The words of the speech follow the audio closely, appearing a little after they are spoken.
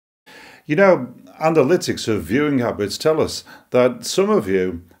You know, analytics of viewing habits tell us that some of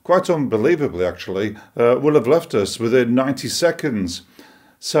you, quite unbelievably actually, will have left us within 90 seconds.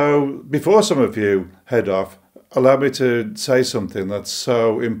 So before some of you head off, allow me to say something that's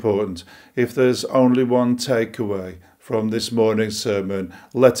so important. If there's only one takeaway from this morning's sermon,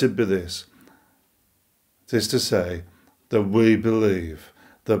 let it be this. It is to say that we believe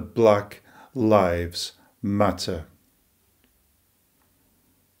that Black Lives Matter.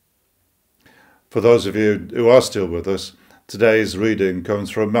 For those of you who are still with us, today's reading comes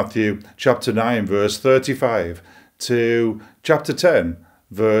from Matthew chapter 9, verse 35 to chapter 10,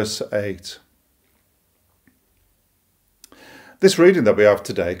 verse 8. This reading that we have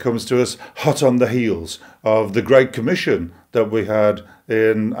today comes to us hot on the heels of the Great Commission that we had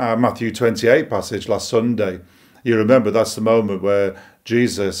in our Matthew 28 passage last Sunday. You remember that's the moment where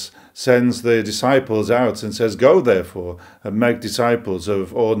Jesus sends the disciples out and says, "Go therefore and make disciples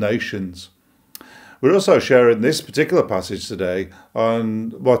of all nations." We're also sharing this particular passage today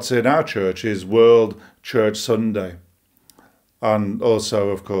on what's in our church is World Church Sunday. And also,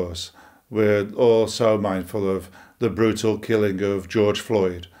 of course, we're also mindful of the brutal killing of George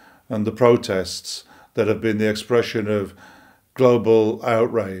Floyd and the protests that have been the expression of global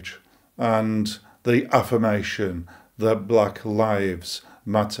outrage and the affirmation that Black Lives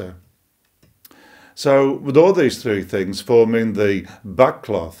Matter. So with all these three things forming the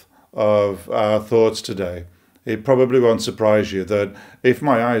backcloth of our thoughts today, it probably won't surprise you that if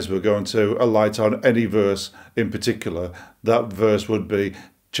my eyes were going to alight on any verse in particular, that verse would be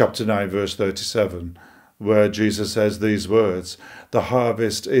chapter 9, verse 37, where Jesus says these words, "The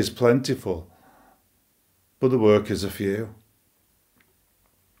harvest is plentiful, but the workers are few."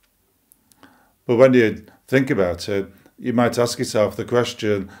 But when you think about it, you might ask yourself the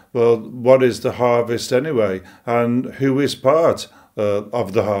question, well, what is the harvest anyway? And who is part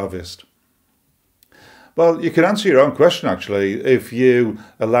of the harvest? Well, you can answer your own question actually if you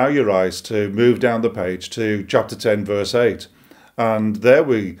allow your eyes to move down the page to chapter 10 verse 8, and there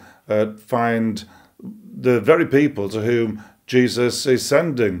we find the very people to whom Jesus is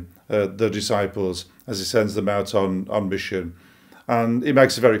sending the disciples as he sends them out on mission. And he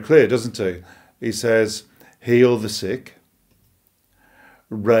makes it very clear, doesn't he? He says, heal the sick,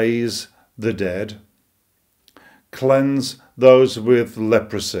 raise the dead, cleanse those with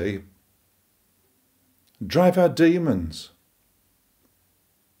leprosy, drive out demons.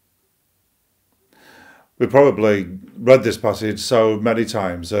 We probably read this passage so many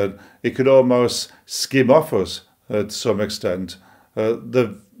times that it could almost skim off us at some extent.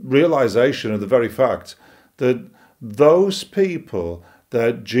 The realization of the very fact that those people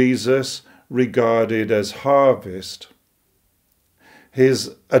that Jesus regarded as harvest,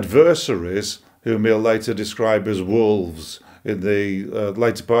 his adversaries, whom he'll later describe as wolves in the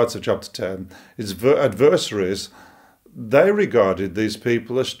later parts of chapter 10, his adversaries, they regarded these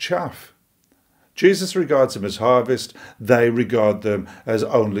people as chaff. Jesus regards them as harvest, they regard them as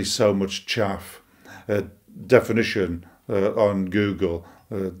only so much chaff. Definition on Google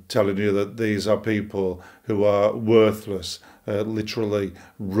telling you that these are people who are worthless, literally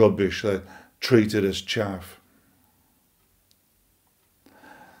rubbish, they're treated as chaff.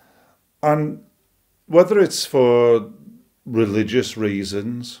 And whether it's for religious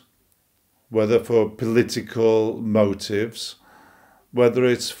reasons, whether for political motives, whether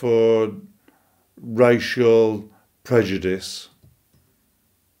it's for racial prejudice,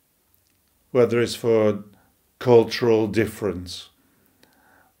 whether it's for cultural difference,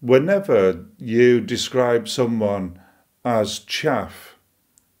 whenever you describe someone as chaff,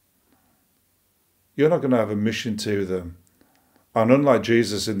 you're not going to have a mission to them. And unlike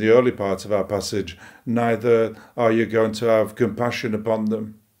Jesus in the early part of our passage, neither are you going to have compassion upon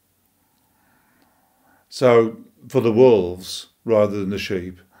them. So for the wolves, rather than the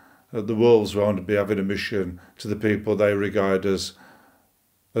sheep, the wolves won't be having a mission to the people they regard as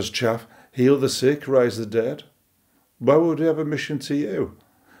chaff. Heal the sick, raise the dead. Why would we have a mission to you?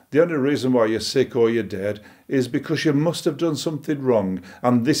 The only reason why you're sick or you're dead is because you must have done something wrong,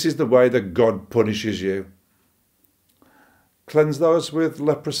 and this is the way that God punishes you. Cleanse those with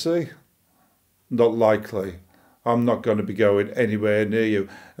leprosy? Not likely. I'm not going to be going anywhere near you.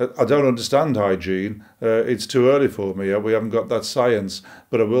 I don't understand hygiene. It's too early for me. We haven't got that science.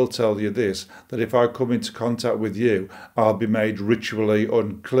 But I will tell you this, that if I come into contact with you, I'll be made ritually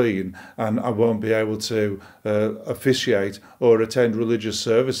unclean and I won't be able to officiate or attend religious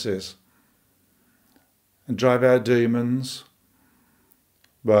services. And drive out demons?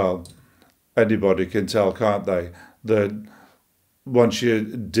 Well, anybody can tell, can't they, that once you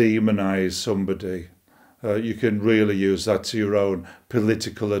demonize somebody, you can really use that to your own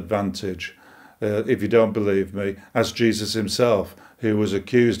political advantage. If you don't believe me, ask Jesus himself, who was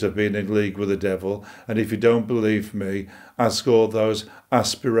accused of being in league with the devil. And if you don't believe me, ask all those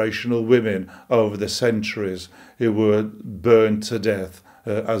aspirational women over the centuries who were burned to death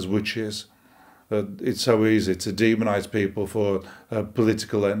as witches. It's so easy to demonize people for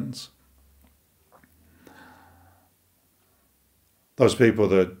political ends. Those people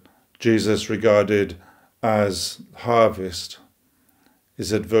that Jesus regarded as harvest,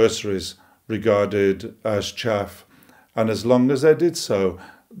 his adversaries regarded as chaff, and as long as they did so,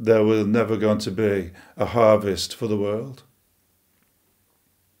 there was never going to be a harvest for the world.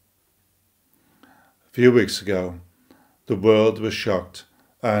 A few weeks ago, the world was shocked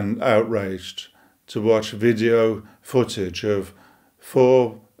and outraged to watch video footage of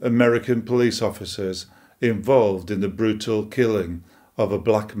 4 American police officers involved in the brutal killing of a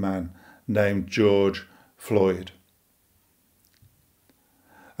black man named George Floyd.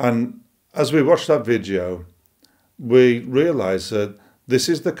 And as we watched that video, we realised that this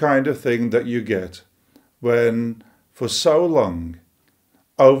is the kind of thing that you get when, for so long,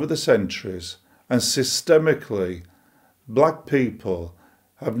 over the centuries and systemically, black people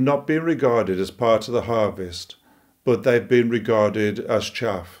have not been regarded as part of the harvest, but they've been regarded as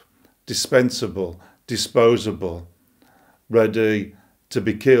chaff, dispensable, disposable, ready to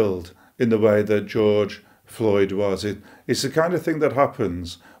be killed in the way that George Floyd was. It's the kind of thing that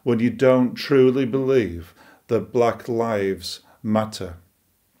happens when you don't truly believe that black lives matter.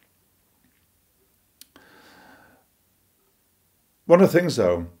 One of the things,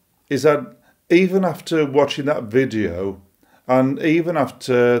 though, is that even after watching that video, and even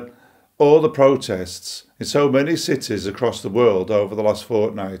after all the protests in so many cities across the world over the last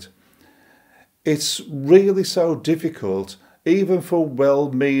fortnight, it's really so difficult, even for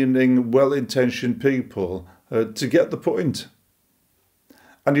well-meaning, well-intentioned people, to get the point.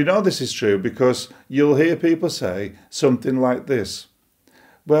 And you know this is true because you'll hear people say something like this: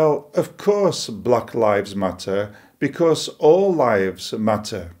 well, of course black lives matter because all lives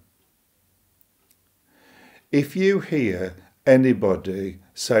matter. If you hear anybody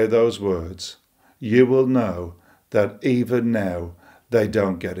say those words, you will know that even now they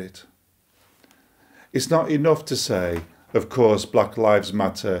don't get it. It's not enough to say, of course, black lives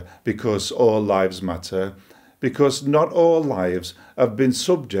matter because all lives matter, because not all lives have been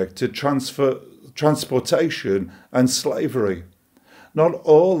subject to transportation and slavery. Not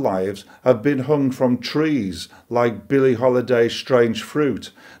all lives have been hung from trees like Billie Holiday's Strange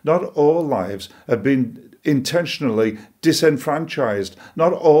Fruit. Not all lives have been intentionally disenfranchised.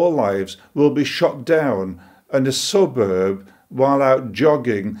 Not all lives will be shot down in a suburb while out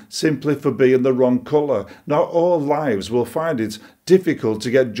jogging simply for being the wrong colour. Not all lives will find it difficult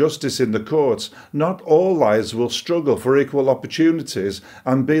to get justice in the courts. Not all lives will struggle for equal opportunities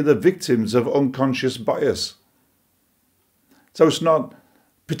and be the victims of unconscious bias. So it's not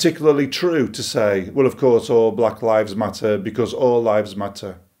particularly true to say, well, of course, all black lives matter because all lives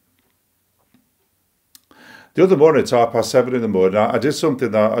matter. The other morning, it's 7:30 in the morning, I did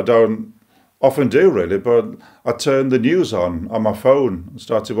something that I don't often do really, but I turned the news on my phone and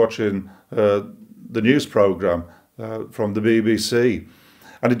started watching the news programme from the BBC.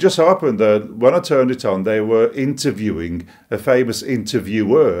 And it just happened that when I turned it on, they were interviewing a famous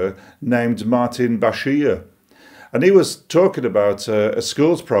interviewer named Martin Bashir. And he was talking about a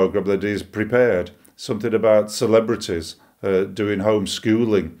schools programme that he's prepared, something about celebrities doing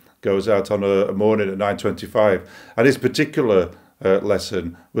homeschooling, goes out on a morning at 9:25. And his particular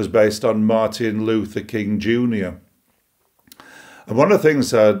lesson was based on Martin Luther King Jr. And one of the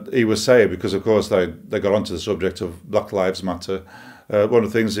things that he was saying, because of course they got onto the subject of Black Lives Matter, one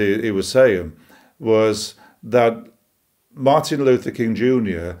of the things he was saying was that Martin Luther King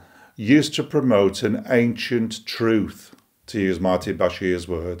Jr. used to promote an ancient truth, to use Martin Bashir's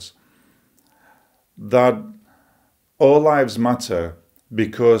words, that all lives matter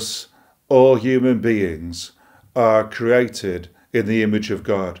because all human beings are created in the image of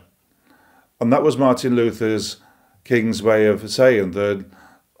God. And that was Martin Luther King's way of saying that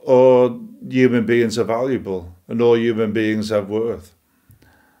all human beings are valuable and all human beings have worth.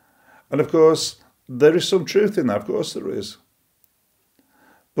 And of course, there is some truth in that, of course there is.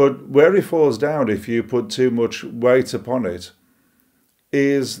 But where it falls down, if you put too much weight upon it,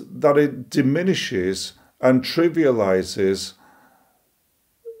 is that it diminishes and trivializes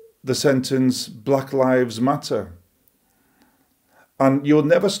the sentence, Black Lives Matter. And you'll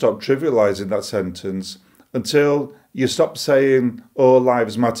never stop trivializing that sentence until you stop saying all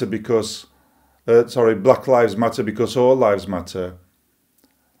lives matter because, Black Lives Matter because all lives matter.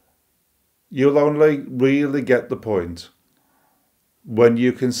 You'll only really get the point when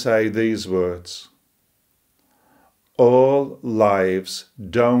you can say these words: all lives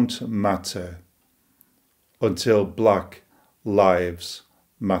don't matter until Black lives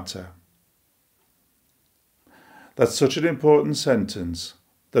matter. That's such an important sentence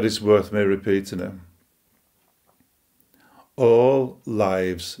that it's worth me repeating it. All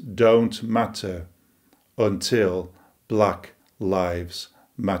lives don't matter until Black lives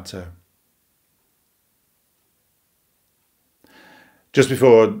matter. Just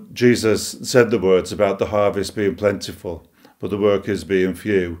before Jesus said the words about the harvest being plentiful, but the workers being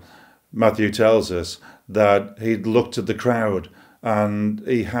few, Matthew tells us that he'd looked at the crowd and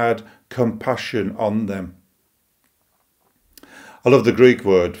he had compassion on them. I love the Greek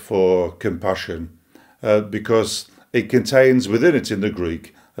word for compassion because it contains within it, in the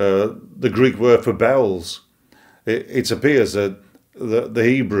Greek word for bells. It appears that the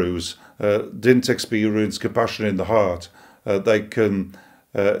Hebrews didn't experience compassion in the heart. They can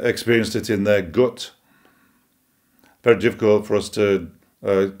experience it in their gut. Very difficult for us to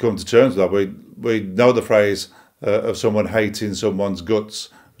come to terms with that. We know the phrase of someone hating someone's guts.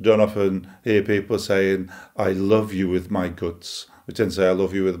 We don't often hear people saying, I love you with my guts. We tend to say, I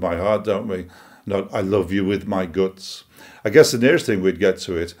love you with my heart, don't we? Not, I love you with my guts. I guess the nearest thing we'd get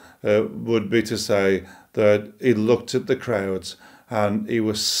to it would be to say that he looked at the crowds and he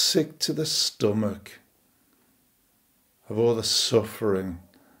was sick to the stomach of all the suffering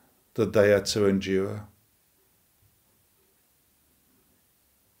that they had to endure.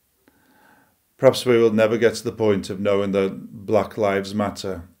 Perhaps we will never get to the point of knowing that Black Lives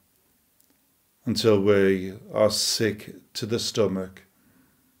Matter until we are sick to the stomach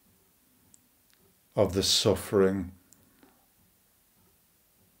of the suffering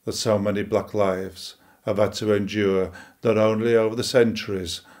that so many Black lives have had to endure, not only over the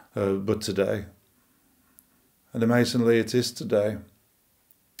centuries, but today. And amazingly, it is today.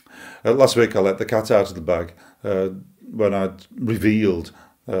 Last week, I let the cat out of the bag when I revealed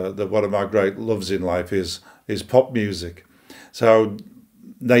that one of my great loves in life is pop music. So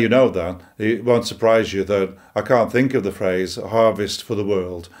now you know that. It won't surprise you that I can't think of the phrase harvest for the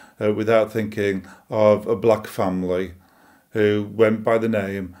world without thinking of a Black family who went by the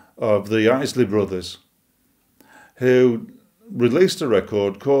name of the Isley Brothers, who released a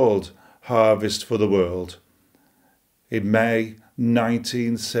record called Harvest for the World in May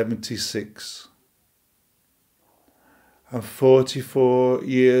 1976. And 44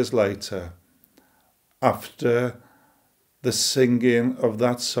 years later, after the singing of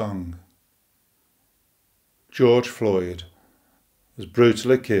that song, George Floyd was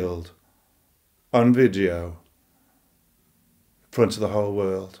brutally killed on video in front of the whole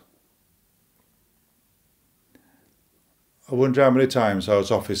world. I wonder how many times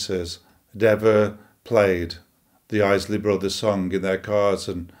those officers had ever played the Isley Brothers song in their cars,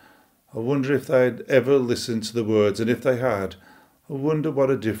 and I wonder if they'd ever listened to the words, and if they had, I wonder what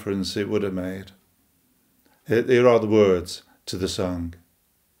a difference it would have made. Here are the words to the song.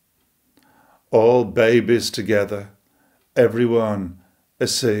 All babies together, everyone a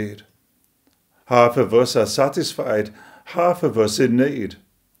seed. Half of us are satisfied, half of us in need.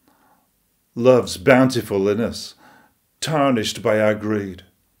 Love's bountiful in us, tarnished by our greed.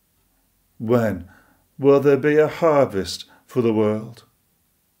 When will there be a harvest for the world?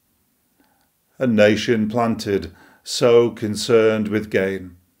 A nation planted, so concerned with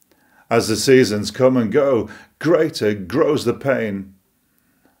gain. As the seasons come and go, greater grows the pain.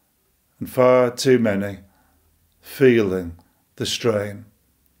 And far too many feeling the strain.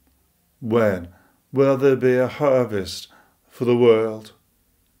 When will there be a harvest for the world?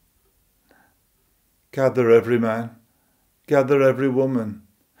 Gather every man, gather every woman.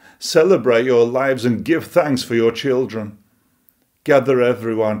 Celebrate your lives and give thanks for your children. Gather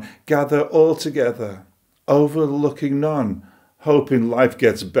everyone, gather all together, overlooking none, hoping life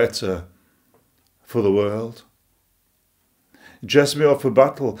gets better for the world. Dress me up for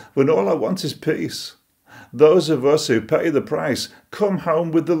battle when all I want is peace. Those of us who pay the price come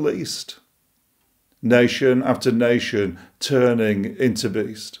home with the least. Nation after nation turning into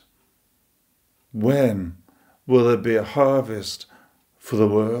beast. When will there be a harvest for the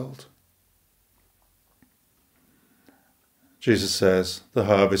world? Jesus says the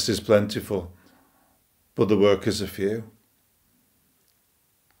harvest is plentiful, but the workers are few.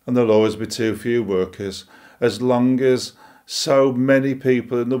 And there'll always be too few workers as long as so many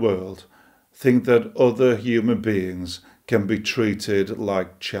people in the world think that other human beings can be treated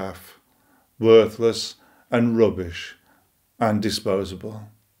like chaff, worthless and rubbish and disposable.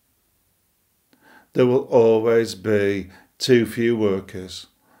 There will always be too few workers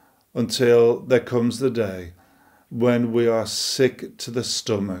until there comes the day when we are sick to the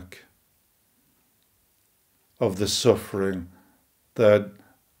stomach of the suffering that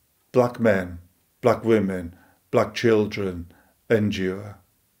black men, black women, black children endure.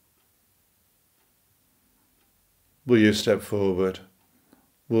 Will you step forward?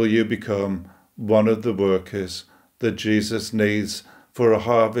 Will you become one of the workers that Jesus needs for a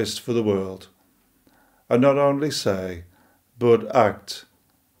harvest for the world? And not only say, but act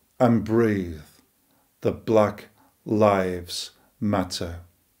and breathe that Black Lives Matter.